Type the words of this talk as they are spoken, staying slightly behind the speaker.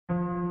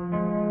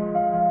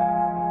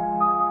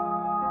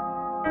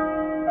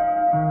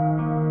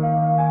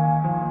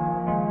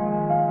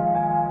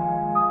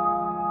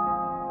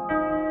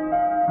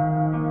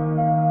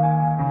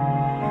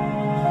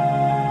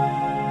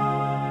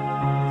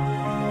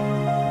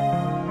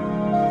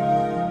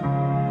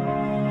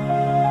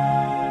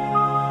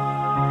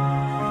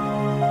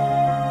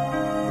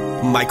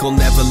Michael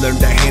never learned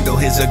to handle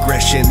his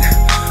aggression.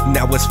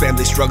 Now his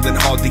family's struggling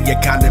hard, the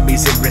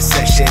economy's in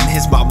recession.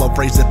 His mama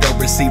prays that they'll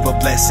receive a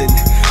blessing.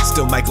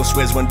 Still Michael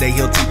swears one day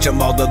he'll teach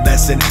them all the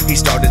lesson. He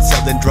started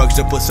selling drugs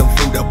to put some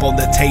food up on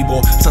the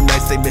table. Some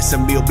nights they miss a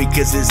meal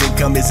because his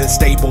income isn't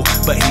stable,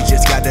 but he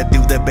just gotta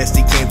do the best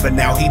he can for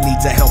now. He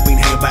needs a helping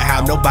hand, but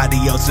how? Nobody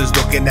else is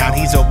looking out.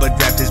 He's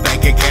overdrafted his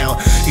bank account.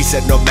 He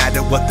said no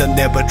matter what, they'll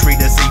never treat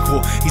us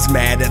equal. He's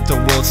mad at the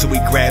world, so he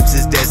grabs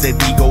his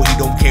Desert Eagle. He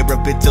don't care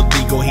if it's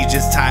illegal, he's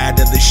just tired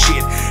of the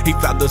shit. He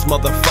found those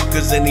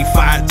motherfuckers and he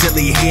fired till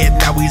he hit.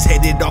 Now he's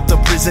headed off to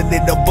prison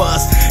in a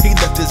bus. He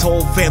left his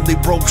whole family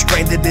broke,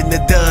 stranded in the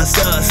dust.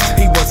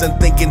 He wasn't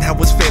thinking how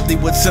his family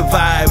would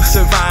survive.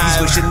 He's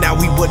wishing now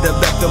he would've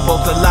left them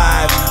both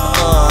alive.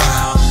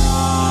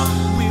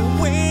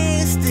 We're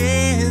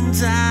wasting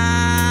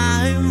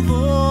time,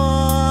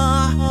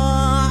 boy.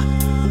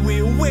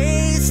 We're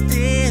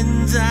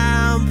wasting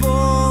time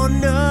for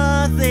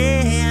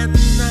nothing.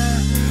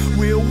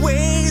 We're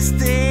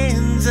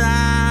wasting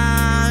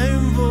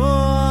time, boy.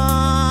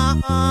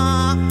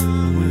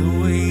 We're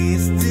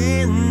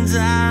wasting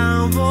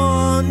time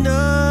for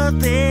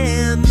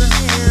nothing.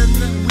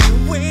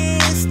 We're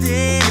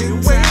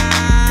wasting time,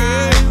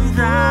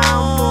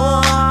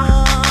 boy.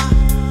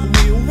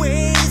 We're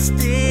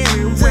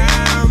wasting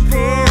time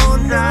for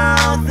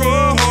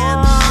nothing.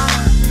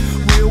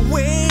 We're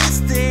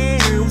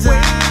wasting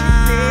time,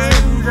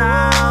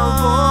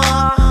 boy.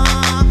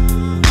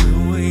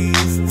 We're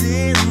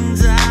wasting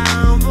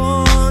time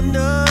for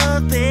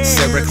nothing.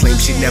 Sarah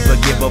claims she never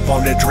give up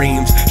on her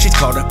dreams. She's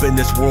caught up in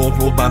this world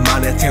ruled by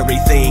monetary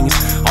things.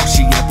 All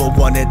she ever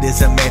wanted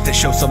is a man to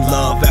show some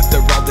love. After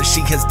all that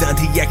she has done,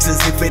 he acts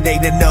as if it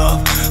ain't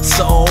enough.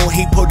 So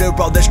he put her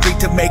on the street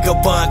to make a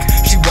buck.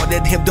 She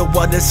wanted him to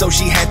want her, so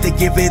she had to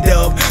give it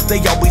up. They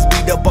always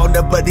beat up on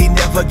her, but he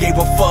never gave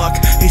a fuck.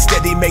 He's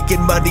steady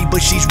making money,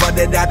 but she's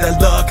running out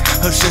of luck.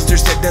 Her sister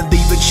said to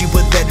leave and she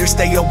would let her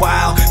stay a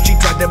while. She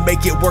tried to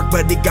make it work,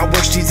 but it got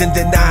worse, she's in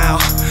denial.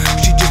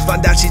 She just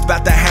found out she's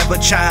about to have a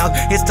child.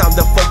 It's time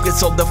to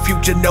focus on the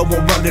future, no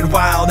more running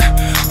wild.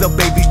 The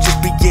baby's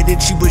just beginning,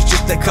 she was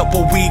just a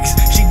couple weeks.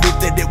 She knew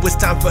that it was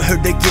time for her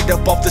to get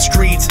up off the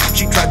streets.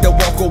 She tried to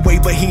walk away,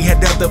 but he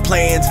had other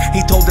plans.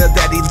 He told her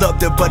that he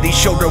loved her, but he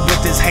showed her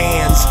with his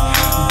hands.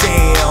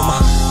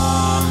 Damn.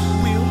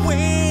 We're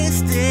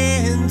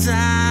wasting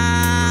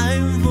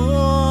time,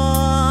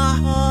 boy.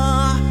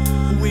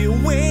 We're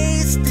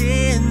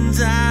wasting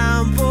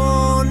time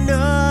for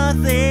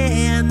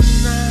nothing.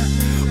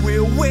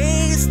 We're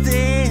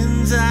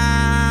wasting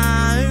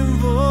time,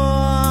 boy.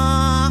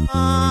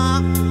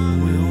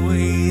 We're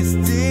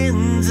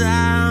wasting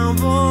time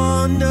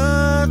for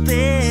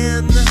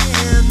nothing.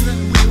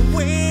 We're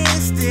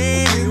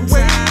wasting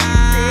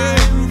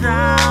time,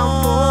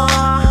 boy.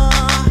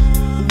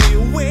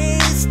 We're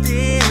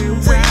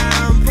wasting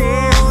time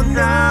for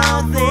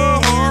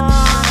nothing.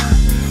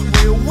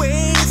 We're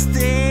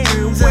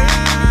wasting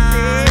time,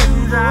 boy.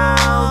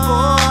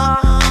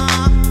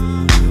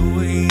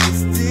 We're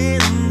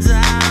wasting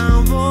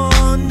time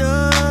for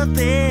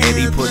nothing. And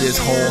he put his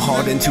whole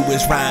heart into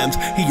his rhymes.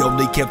 He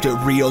only kept it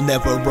real,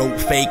 never wrote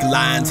fake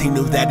lines. He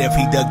knew that if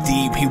he dug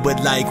deep, he would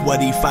like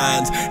what he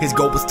finds. His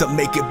goal was to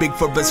make it big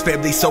for his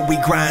family, so he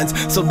grinds.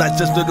 So not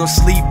just little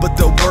sleep, but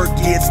the work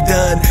gets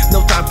done.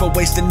 No time for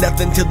wasting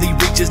nothing till he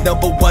reaches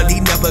number one. He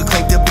never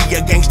claimed to be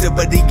a gangster,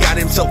 but he got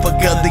himself a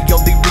gun. The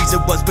only reason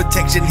was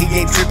protection, he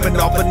ain't tripping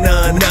off of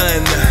none.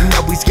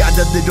 Now he's got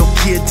a little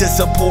kid to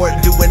support,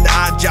 doing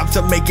odd jobs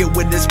to make it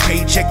when his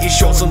paycheck is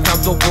short.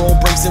 Sometimes the world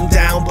breaks him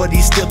down, but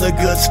he's still a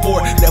good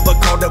sport. Never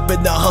caught up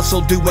in the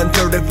hustle, doing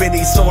dirt of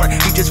any sort.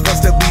 He just wants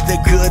to be the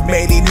good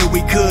man, he knew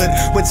he could.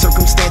 When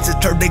circumstances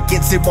turned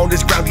against him, on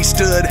his ground he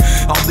stood.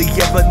 All he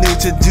ever knew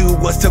to do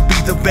was to be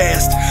the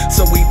best.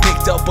 So he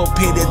picked up a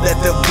pen and let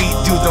the beat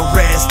do the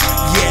rest.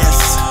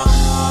 Yes.